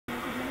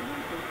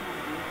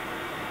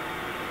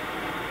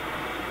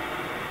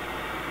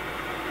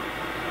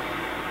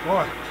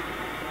Boy,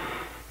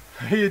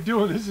 how you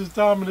doing? This is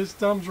Tom, and this is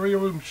Tom's Radio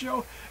Room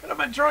Show, and I've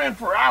been trying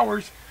for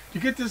hours to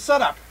get this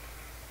set up,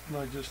 and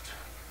I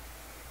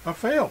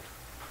failed.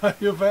 I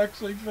have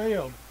actually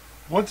failed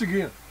once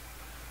again.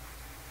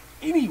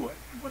 Anyway,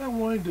 what I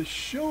wanted to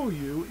show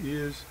you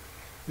is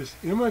this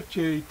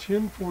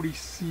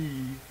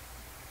MFJ-1040C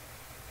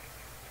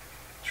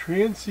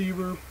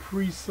transceiver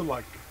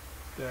preselector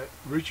that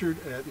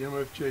Richard at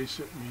MFJ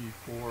sent me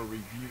for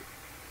review.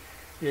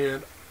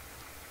 And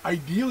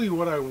ideally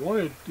what I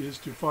wanted is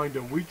to find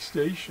a weak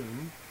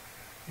station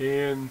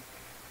and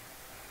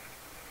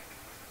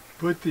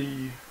put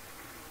the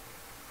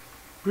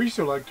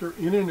preselector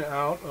in and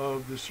out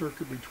of the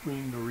circuit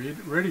between the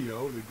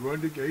radio, the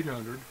Grundig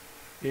 800,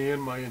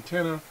 and my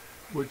antenna,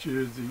 which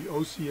is the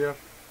OCF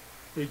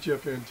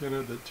HF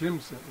antenna that Tim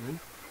sent me.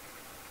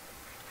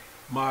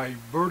 My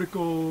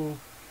vertical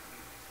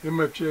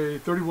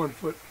MFJ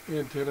 31-foot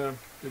antenna,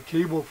 the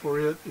cable for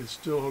it is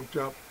still hooked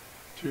up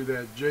to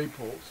that J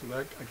pole, so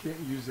that I can't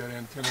use that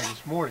antenna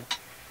this morning.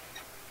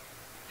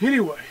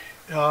 Anyway,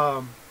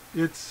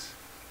 it's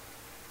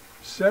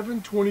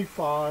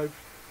 7:25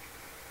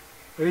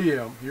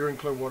 a.m. here in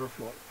Clearwater,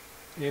 Florida,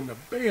 and the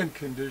band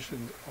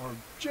conditions are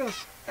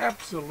just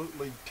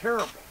absolutely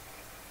terrible.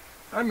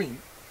 I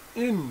mean,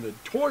 in the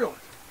toilet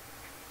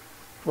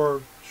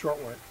for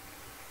shortwave.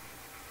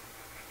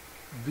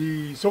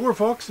 The solar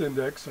flux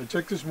index, I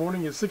checked this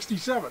morning, is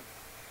 67.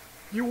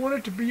 You want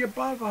it to be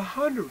above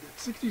 100 at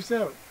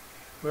 67.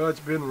 Well, it's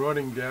been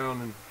running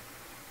down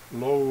in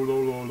low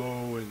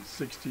in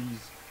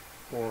 60s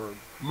for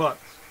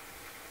months.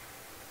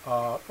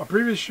 A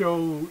previous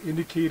show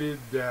indicated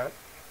that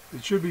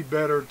it should be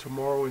better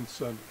tomorrow and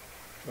Sunday.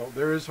 So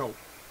there is hope.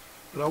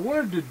 But I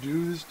wanted to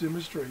do this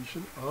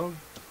demonstration of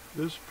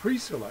this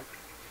preselector.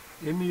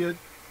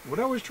 What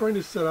I was trying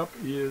to set up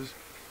is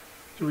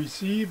to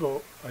receive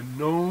a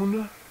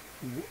known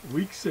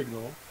weak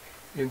signal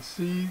and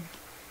see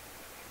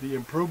the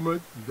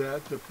improvement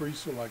that the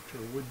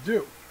preselector would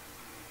do.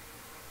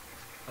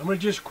 I'm going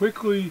to just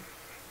quickly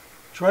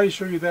try to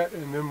show you that,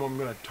 and then I'm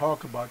going to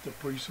talk about the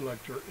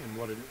preselector and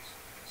what it is.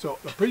 So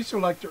the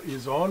preselector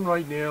is on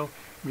right now,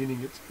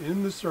 meaning it's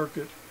in the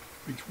circuit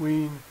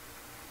between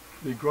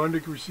the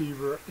Grundig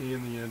receiver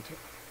and the antenna.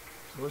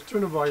 So let's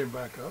turn the volume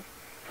back up.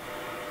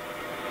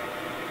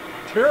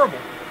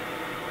 Terrible.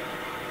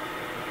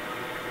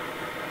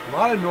 A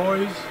lot of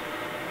noise.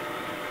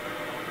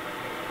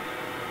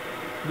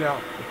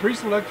 Now, the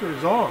preselector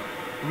is on,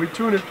 and we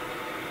tune it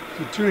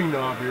to the tuning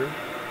knob here.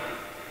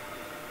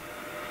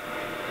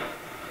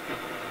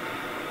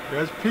 It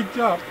has peaked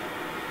up.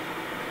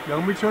 Now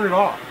let me turn it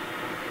off.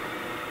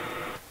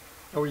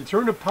 Now when you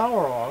turn the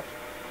power off,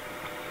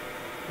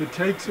 it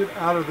takes it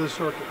out of the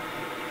circuit.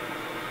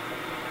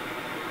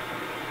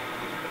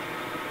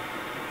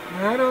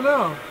 And I don't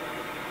know.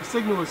 The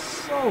signal is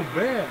so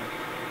bad.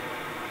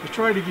 Let's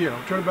try it again.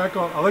 I'll turn it back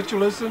on. I'll let you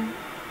listen.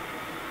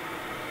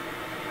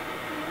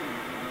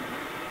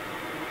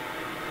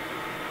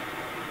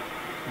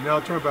 Now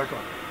I'll turn it back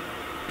on.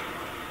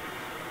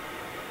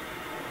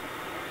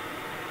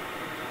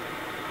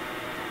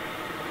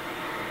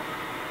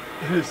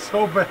 It is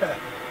so bad.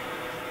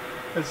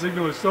 That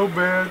signal is so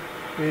bad,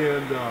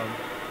 and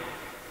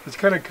it's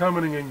kind of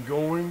coming and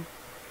going.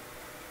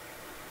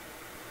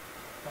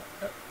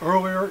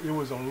 Earlier it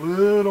was a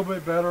little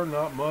bit better,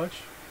 not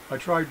much. I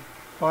tried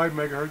 5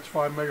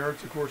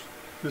 megahertz, of course,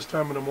 this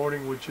time in the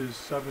morning, which is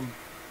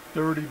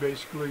 7:30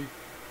 basically.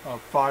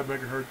 5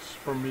 megahertz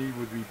for me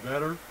would be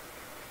better.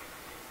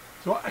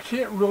 So I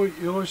can't really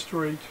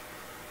illustrate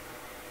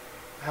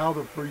how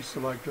the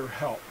preselector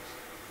helps.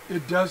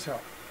 It does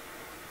help.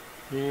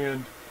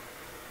 And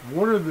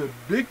one of the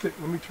big things,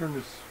 let me turn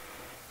this,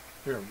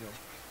 there we go.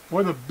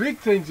 One of the big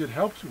things it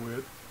helps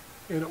with,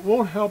 and it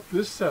won't help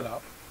this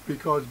setup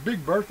because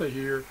Big Bertha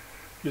here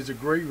is a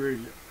great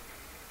radio.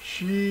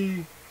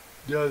 She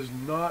does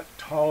not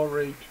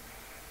tolerate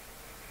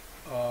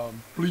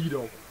bleed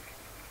over.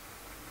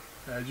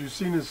 As you've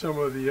seen in some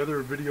of the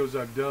other videos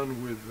I've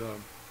done with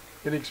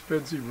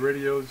inexpensive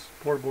radios,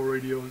 portable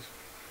radios,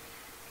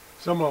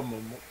 some of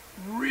them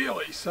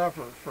really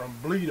suffer from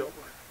bleed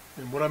over.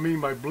 And what I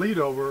mean by bleed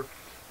over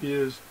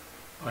is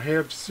I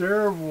have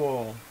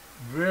several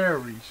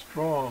very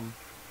strong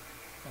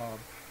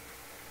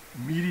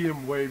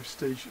medium wave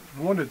stations.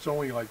 One that's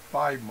only like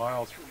 5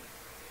 miles from me.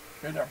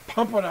 And they're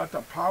pumping out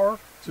the power.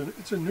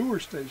 It's a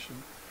newer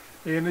station.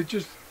 And it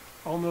just,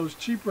 on those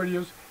cheap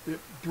radios, it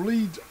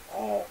bleeds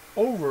all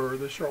over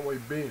the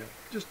shortwave band.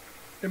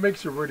 It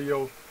makes the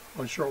radio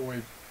on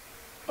shortwave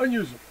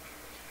unusable.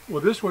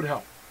 Well, this would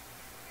help,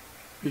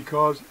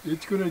 because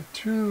it's going to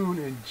tune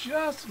and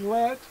just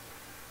let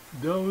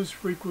those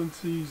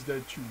frequencies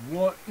that you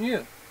want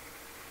in.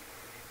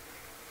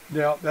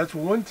 Now, that's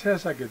one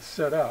test I could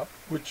set up,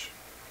 which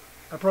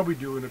I probably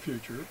do in the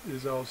future,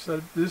 is I'll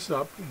set this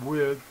up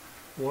with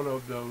one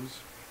of those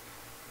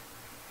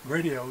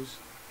radios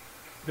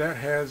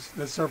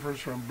that suffers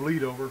from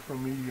bleed over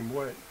from medium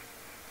wave.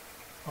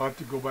 I'll have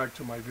to go back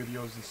to my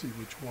videos and see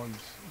which ones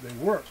they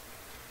were.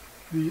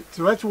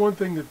 So that's one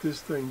thing that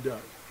this thing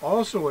does.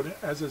 Also,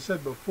 as I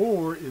said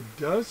before, it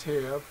does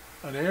have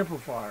an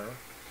amplifier,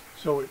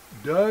 so it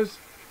does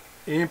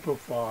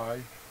amplify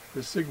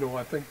the signal.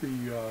 I think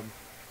the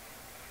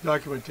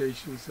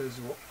documentation says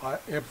it will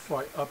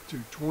amplify up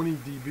to 20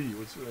 dB,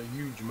 which is a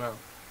huge amount.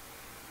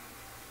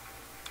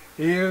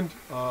 And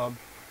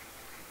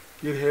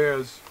it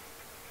has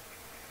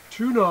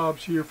two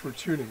knobs here for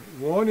tuning.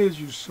 One is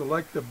you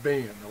select the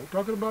band. Now, we're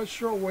talking about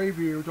shortwave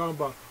here. We're talking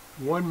about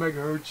 1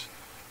 megahertz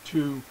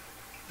to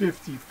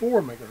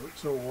 54 megahertz.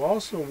 So it will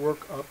also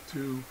work up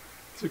to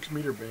 6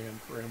 meter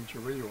band for amateur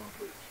radio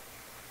operators.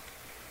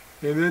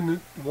 And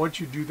then once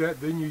you do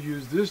that, then you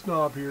use this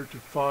knob here to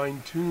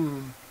fine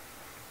tune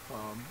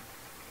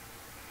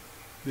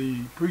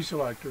the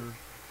preselector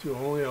to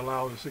only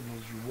allow the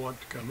signals you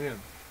want to come in.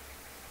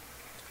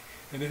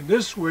 And then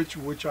this switch,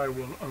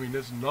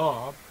 this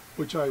knob,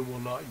 which I will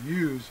not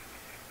use,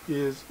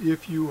 is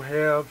if you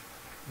have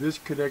this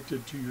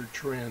connected to your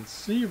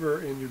transceiver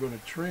and you're going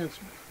to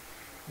transmit.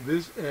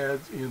 This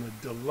adds in a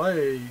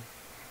delay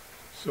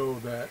so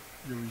that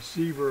your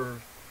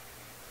receiver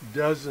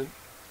doesn't,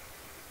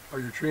 or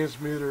your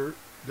transmitter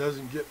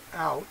doesn't get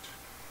out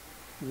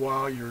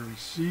while your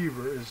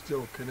receiver is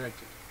still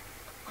connected.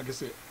 Like I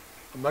said,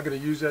 I'm not going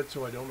to use that,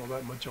 so I don't know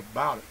that much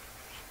about it.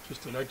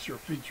 Just an extra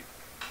feature.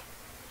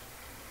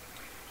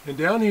 And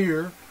down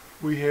here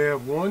we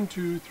have 1,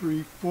 2,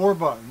 3, 4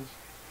 buttons.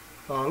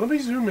 Let me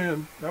zoom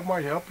in. That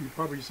might help. You're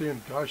probably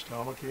saying, gosh,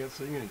 Tom, I can't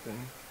see anything.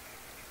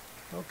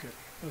 Okay,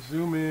 let's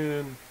zoom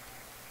in.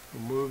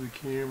 We'll move the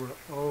camera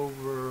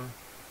over.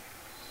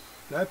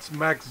 That's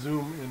max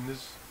zoom in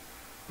this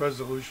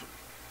resolution.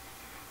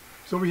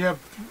 So we have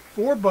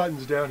 4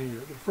 buttons down here.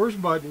 The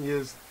first button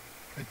is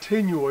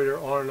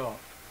attenuator on and off.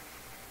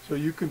 So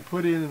you can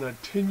put in an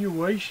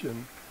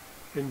attenuation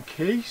in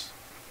case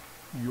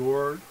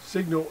your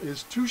signal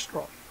is too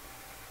strong.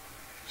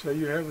 Say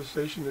you have a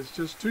station that's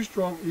just too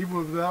strong even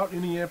without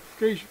any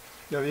amplification.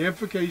 Now the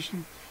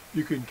amplification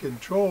you can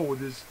control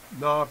with this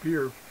knob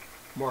here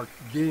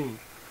marked gain.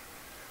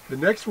 The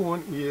next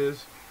one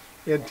is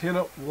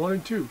antenna 1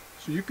 and 2.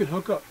 So you can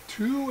hook up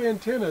 2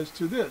 antennas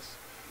to this.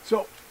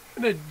 So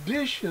in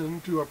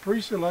addition to a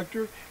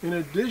preselector, in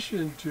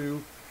addition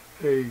to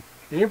a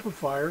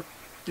amplifier,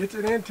 it's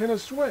an antenna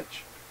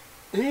switch.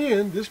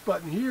 And this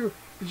button here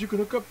is you can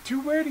hook up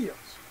 2 radios.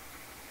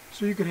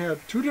 So you can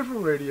have 2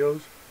 different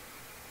radios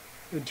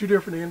and 2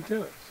 different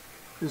antennas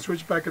and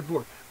switch back and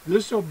forth.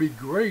 This will be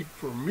great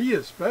for me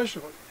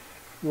especially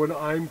when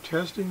I'm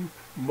testing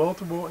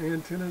multiple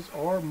antennas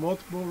or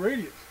multiple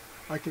radios.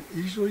 I can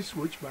easily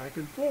switch back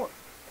and forth.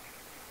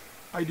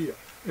 Ideal.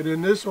 And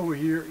then this over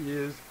here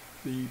is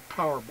the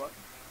power button.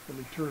 Let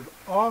me turn it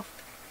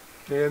off,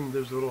 and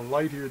there's a little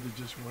light here that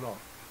just went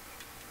off.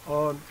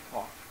 On,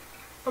 off.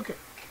 Okay,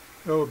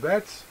 so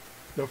that's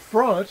the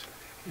front.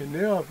 And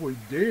now if we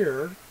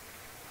dare,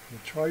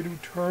 we'll try to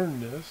turn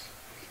this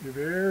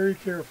very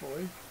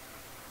carefully.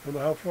 I don't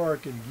know how far I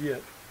can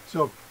get.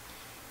 So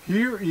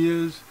here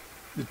is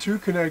the 2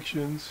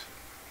 connections.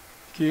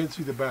 You can't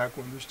see the back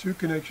one. There's 2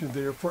 connections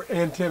there for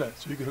antennas.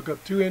 So you can hook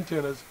up 2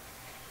 antennas.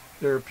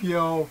 They're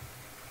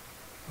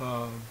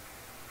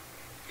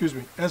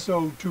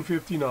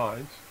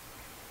SO259s.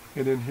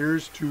 And then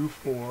here's 2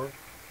 for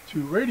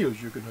 2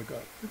 radios you can hook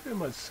up. Look at that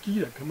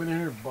mosquito coming in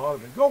here and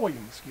bothering me. Go away, you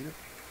mosquito.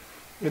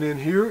 And then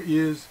here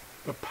is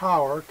the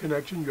power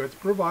connection. You have to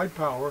provide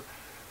power.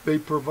 They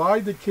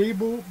provide the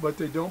cable, but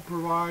they don't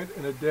provide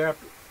an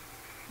adapter.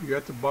 You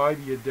have to buy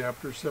the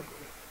adapter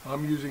separately.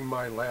 I'm using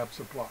my lab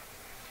supply.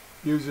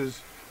 It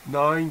uses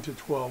 9 to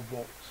 12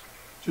 volts.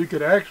 So you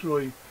could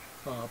actually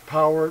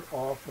power it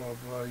off of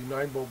a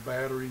 9-volt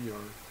battery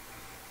or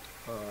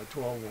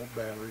 12-volt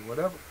battery,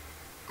 whatever.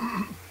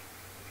 And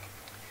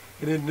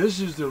then this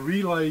is the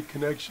relay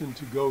connection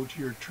to go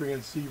to your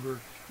transceiver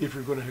if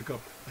you're going to hook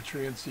up a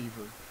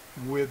transceiver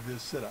with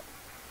this setup.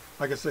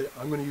 Like I say,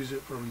 I'm going to use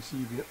it for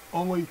receiving it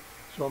only,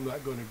 so I'm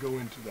not going to go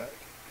into that.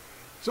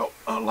 So,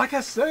 like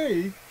I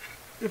say,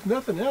 if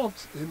nothing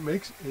else, it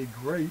makes a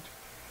great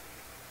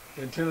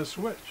antenna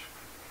switch.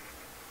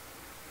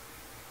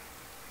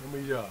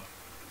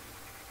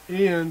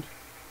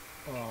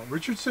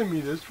 Richard sent me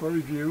this for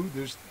review.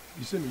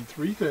 He sent me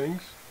 3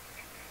 things.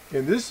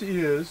 And this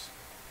is,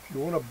 if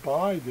you want to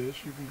buy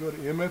this, you can go to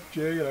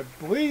MFJ, and I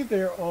believe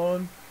they're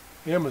on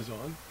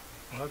Amazon.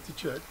 I'll have to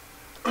check.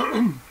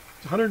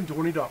 It's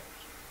 $120.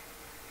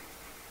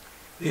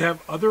 They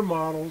have other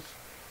models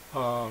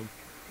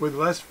with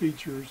less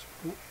features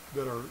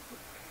that are a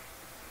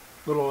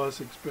little less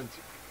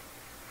expensive.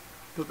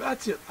 So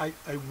that's it. I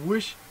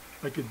wish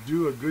I could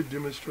do a good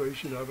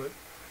demonstration of it,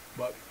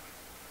 but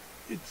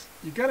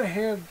you got to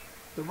have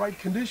the right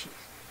conditions.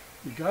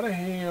 You got to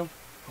have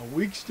a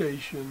weak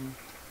station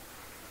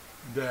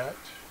that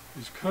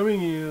is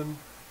coming in,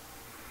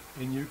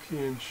 and you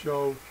can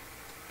show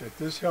that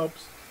this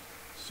helps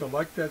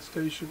select that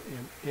station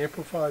and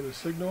amplify the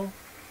signal.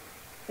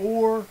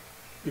 Or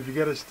if you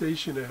get a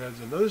station that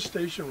has another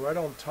station right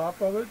on top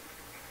of it,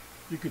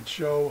 you could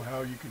show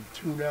how you can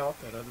tune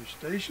out that other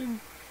station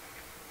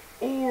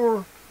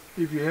Or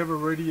if you have a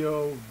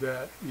radio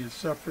that is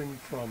suffering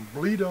from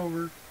bleed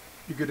over,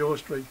 you could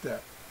illustrate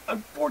that.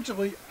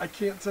 Unfortunately, I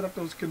can't set up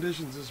those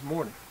conditions this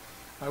morning.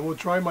 I will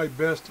try my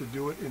best to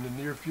do it in the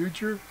near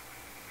future.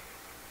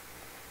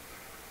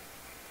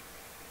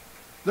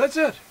 That's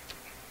it.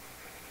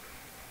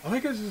 I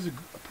think this is a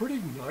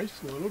pretty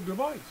nice little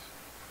device.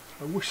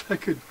 I wish I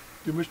could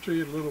demonstrate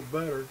it a little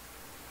better,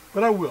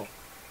 but I will.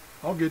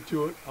 I'll get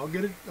to it. I'll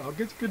get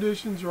the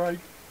conditions right.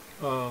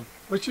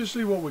 Let's just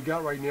see what we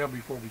got right now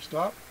before we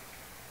stop.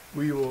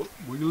 We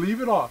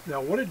leave it off.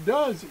 Now what it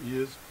does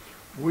is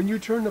when you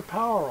turn the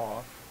power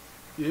off,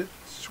 it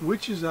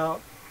switches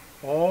out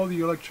all the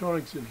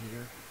electronics in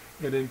here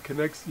and then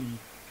connects the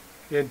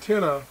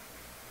antenna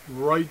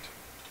right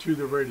to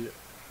the radio.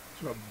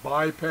 So it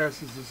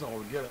bypasses this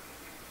altogether.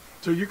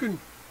 So you can,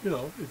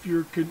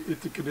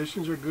 if the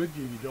conditions are good,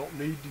 you don't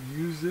need to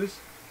use this.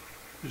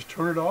 Just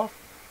turn it off.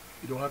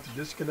 You don't have to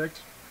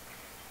disconnect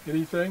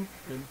anything,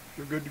 and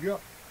you're good to go.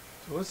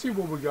 So let's see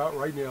what we got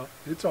right now.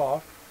 It's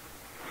off.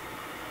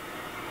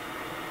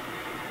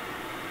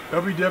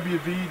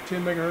 WWV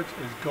 10 megahertz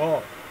is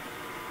gone.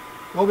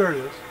 Oh, there it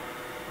is.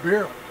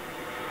 Barely.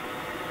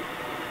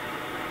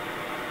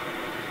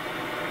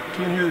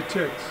 Can't hear the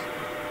ticks.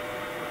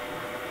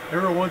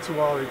 Every once in a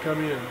while they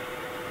come in.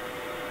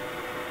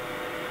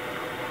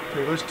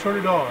 Okay, let's turn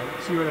it on.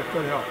 See if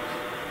that helps.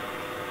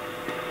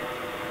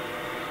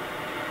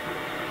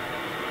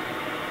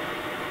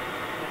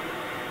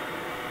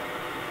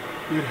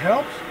 It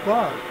helps,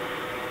 but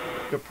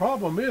the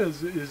problem is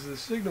the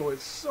signal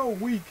is so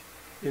weak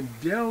and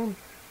down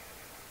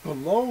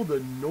below the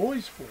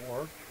noise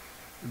floor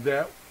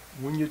that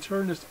when you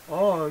turn this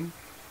on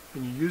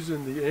and you're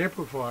using the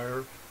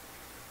amplifier,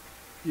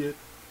 it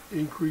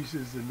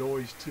increases the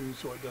noise too,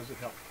 so it doesn't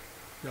help.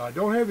 Now I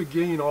don't have the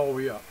gain all the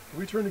way up.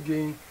 Let me turn the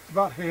gain, it's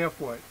about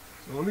halfway.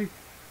 So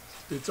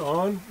it's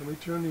on, let me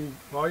turn the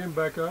volume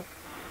back up.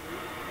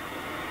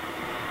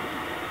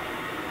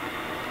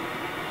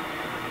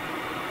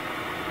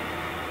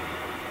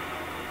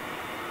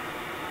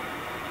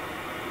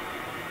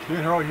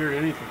 Can't hardly hear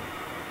anything.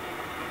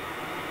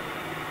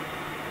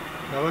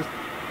 Now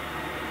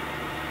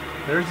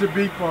there's the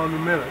beep on the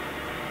minute.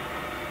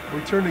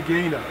 We turn the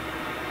gain up.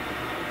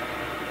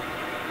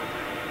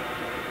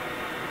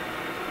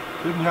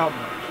 Didn't help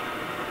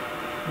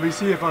much. Let me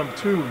see if I'm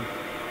tuned.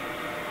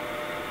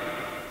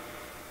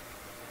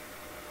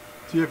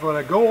 See if when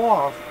I go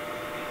off,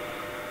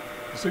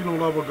 the signal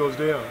level goes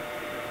down.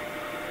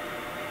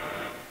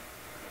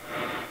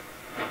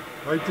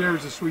 Right there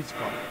is the sweet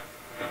spot.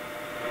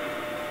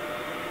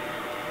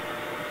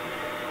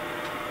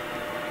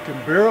 You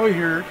can barely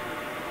hear it.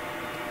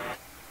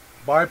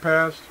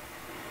 Bypassed.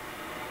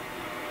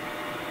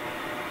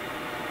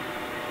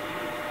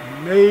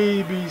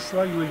 Maybe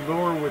slightly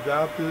lower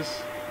without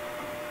this.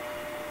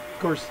 Of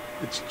course,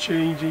 it's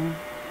changing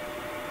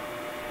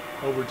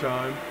over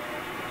time.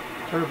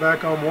 Turn it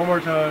back on one more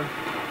time.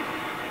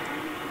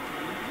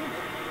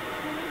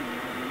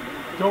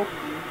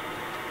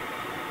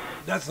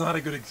 That's not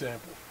a good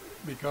example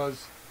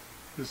because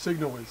the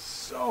signal is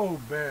so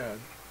bad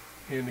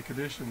and the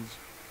conditions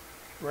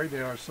right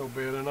now are so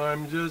bad, and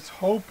I'm just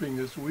hoping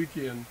this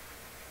weekend,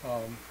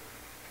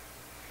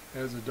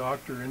 as the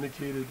doctor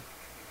indicated,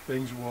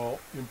 things will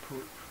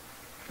improve.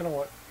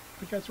 I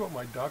think that's what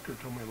my doctor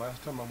told me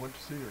last time I went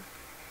to see her.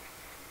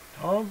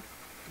 Tom,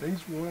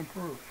 things will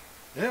improve.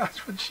 Yeah,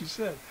 that's what she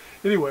said.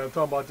 Anyway, I'm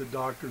talking about the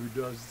doctor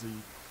who does the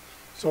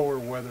solar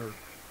weather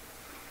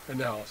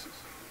analysis.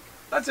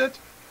 That's it.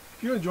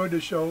 If you enjoyed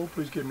the show,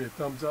 please give me a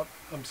thumbs up.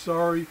 I'm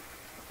sorry.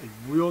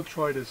 I will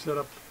try to set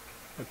up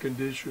a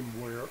condition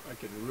where I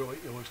can really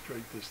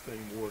illustrate this thing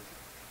working.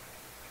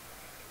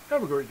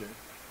 Have a great day.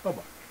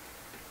 Bye-bye.